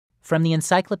From the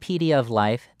Encyclopedia of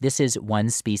Life, this is One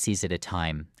Species at a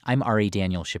Time. I'm Ari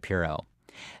Daniel Shapiro.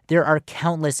 There are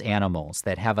countless animals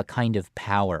that have a kind of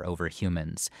power over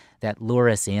humans, that lure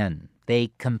us in.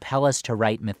 They compel us to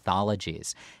write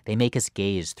mythologies. They make us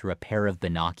gaze through a pair of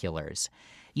binoculars.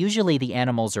 Usually the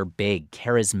animals are big,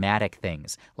 charismatic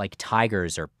things, like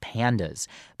tigers or pandas,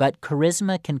 but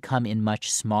charisma can come in much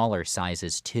smaller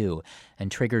sizes too, and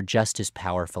trigger just as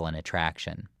powerful an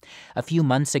attraction. A few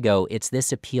months ago, it's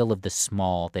this appeal of the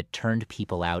small that turned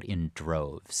people out in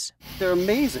droves. They're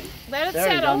amazing. Let it there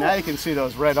settle. You go. Now you can see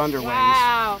those red underwings.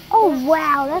 Wow. Oh,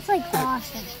 wow, that's like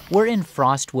awesome. We're in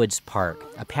Frostwoods Park,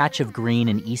 a patch of green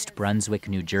in East Brunswick,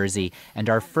 New Jersey, and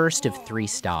our first of 3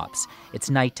 stops. It's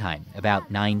nighttime,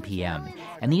 about 9 p.m.,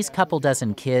 and these couple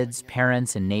dozen kids,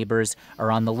 parents, and neighbors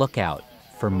are on the lookout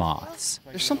for moths.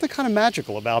 There's something kind of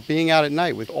magical about being out at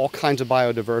night with all kinds of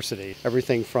biodiversity,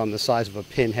 everything from the size of a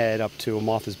pinhead up to a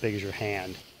moth as big as your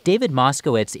hand. David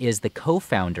Moskowitz is the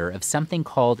co-founder of something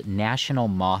called National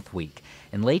Moth Week.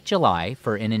 In late July,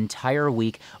 for an entire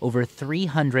week, over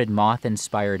 300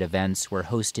 moth-inspired events were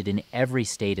hosted in every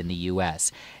state in the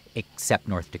U.S., except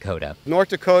North Dakota. North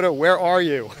Dakota, where are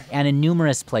you? And in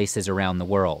numerous places around the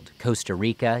world. Costa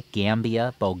Rica,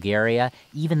 Gambia, Bulgaria,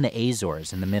 even the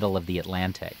Azores in the middle of the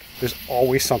Atlantic. There's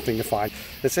always something to find.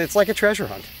 It's like a treasure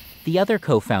hunt. The other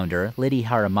co-founder, Liddy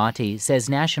Haramati, says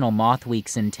National Moth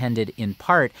Week's intended, in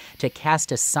part, to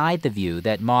cast aside the view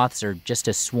that moths are just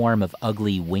a swarm of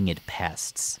ugly winged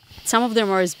pests. Some of them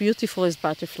are as beautiful as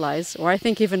butterflies, or I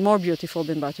think even more beautiful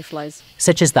than butterflies.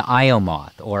 Such as the Io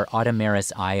moth, or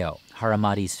Automeris io,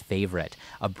 Haramati's favorite,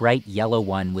 a bright yellow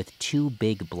one with 2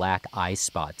 big black eye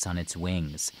spots on its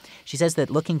wings. She says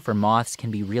that looking for moths can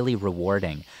be really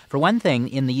rewarding. For one thing,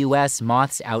 in the U.S.,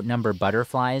 moths outnumber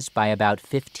butterflies by about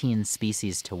 15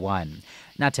 species to 1.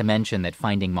 Not to mention that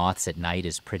finding moths at night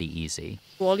is pretty easy.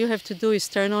 All you have to do is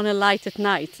turn on a light at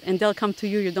night, and they'll come to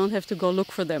you. You don't have to go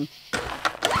look for them.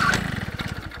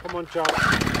 Come on, John.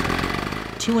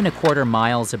 2.25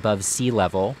 miles above sea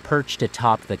level, perched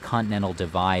atop the Continental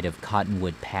Divide of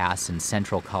Cottonwood Pass in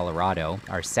central Colorado,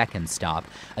 our second stop,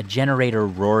 a generator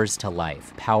roars to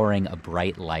life, powering a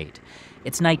bright light.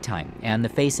 It's nighttime, and the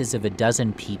faces of a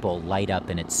dozen people light up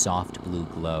in its soft blue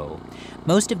glow.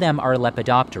 Most of them are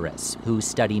Lepidopterists, who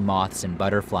study moths and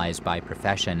butterflies by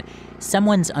profession.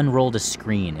 Someone's unrolled a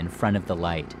screen in front of the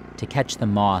light to catch the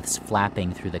moths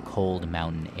flapping through the cold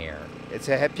mountain air. It's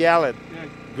a Hepialid,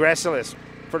 gracilis,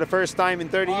 for the first time in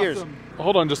 30 years.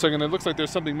 Hold on just a second. It looks like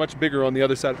there's something much bigger on the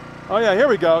other side. Oh, yeah, here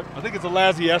we go. I think it's a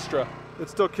Lasiestra.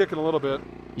 It's still kicking a little bit.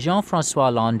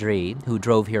 Jean-François Landry, who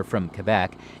drove here from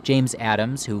Quebec, James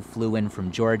Adams, who flew in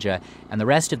from Georgia, and the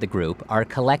rest of the group are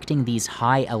collecting these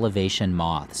high-elevation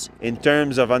moths. In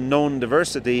terms of unknown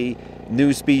diversity,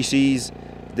 new species,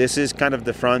 this is kind of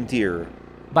the frontier.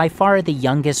 By far the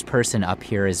youngest person up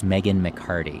here is Megan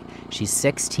McCarty. She's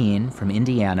 16, from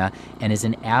Indiana, and is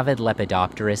an avid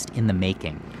lepidopterist in the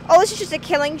making. Oh, this is just a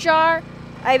killing jar.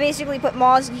 I basically put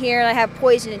moths in here and I have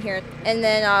poison in here, and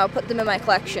then I'll put them in my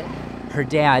collection. Her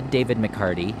dad, David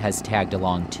McCarty, has tagged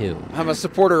along too. I'm a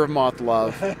supporter of moth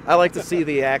love. I like to see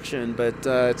the action, but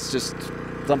it's just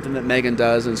something that Megan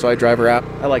does, and so I drive her out.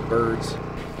 I like birds.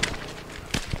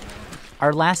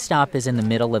 Our last stop is in the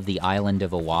middle of the island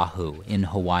of Oahu in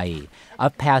Hawaii,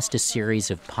 up past a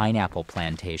series of pineapple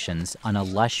plantations on a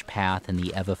lush path in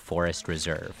the Ewa Forest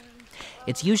Reserve.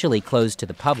 It's usually closed to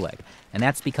the public, and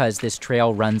that's because this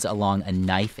trail runs along a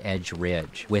knife-edge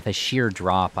ridge with a sheer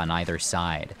drop on either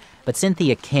side. But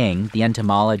Cynthia King, the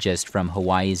entomologist from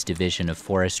Hawaii's Division of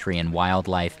Forestry and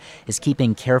Wildlife, is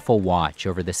keeping careful watch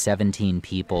over the 17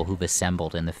 people who've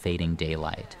assembled in the fading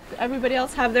daylight. Everybody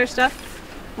else have their stuff?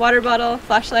 Water bottle,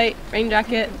 flashlight, rain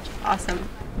jacket. Awesome.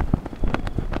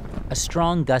 A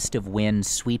strong gust of wind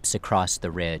sweeps across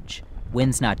the ridge.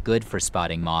 Wind's not good for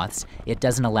spotting moths. It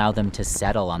doesn't allow them to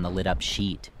settle on the lit-up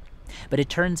sheet. But it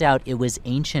turns out it was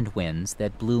ancient winds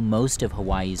that blew most of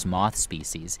Hawaii's moth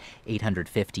species,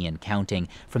 850 and counting,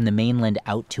 from the mainland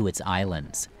out to its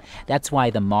islands. That's why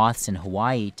the moths in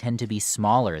Hawaii tend to be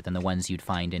smaller than the ones you'd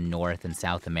find in North and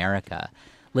South America.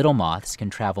 Little moths can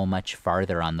travel much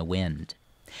farther on the wind.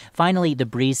 Finally, the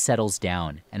breeze settles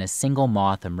down, and a single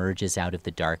moth emerges out of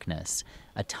the darkness,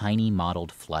 a tiny mottled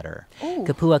flutter. Ooh.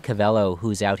 Kapua Cavello,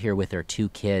 who's out here with her 2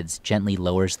 kids, gently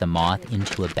lowers the moth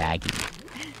into a baggie.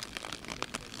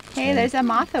 Hey, there's a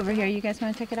moth over here. You guys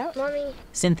want to check it out? Mommy.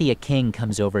 Cynthia King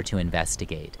comes over to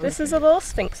investigate. This is a little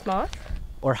sphinx moth.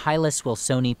 Or Hylas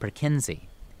wilsoni perkinsi.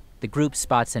 The group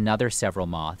spots another several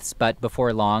moths, but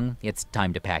before long, it's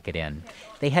time to pack it in.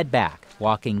 They head back,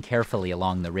 walking carefully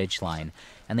along the ridgeline,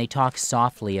 and they talk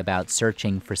softly about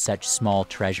searching for such small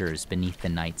treasures beneath the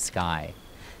night sky.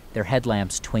 Their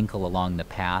headlamps twinkle along the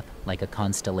path like a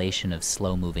constellation of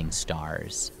slow-moving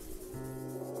stars.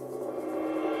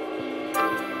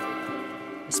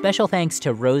 Special thanks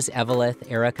to Rose Eveleth,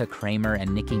 Erica Kramer,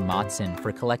 and Nikki Motson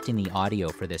for collecting the audio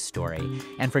for this story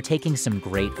and for taking some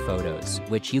great photos,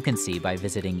 which you can see by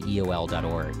visiting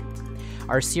EOL.org.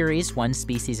 Our series, One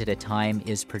Species at a Time,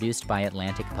 is produced by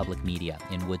Atlantic Public Media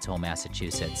in Woods Hole,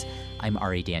 Massachusetts. I'm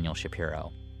Ari Daniel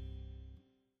Shapiro.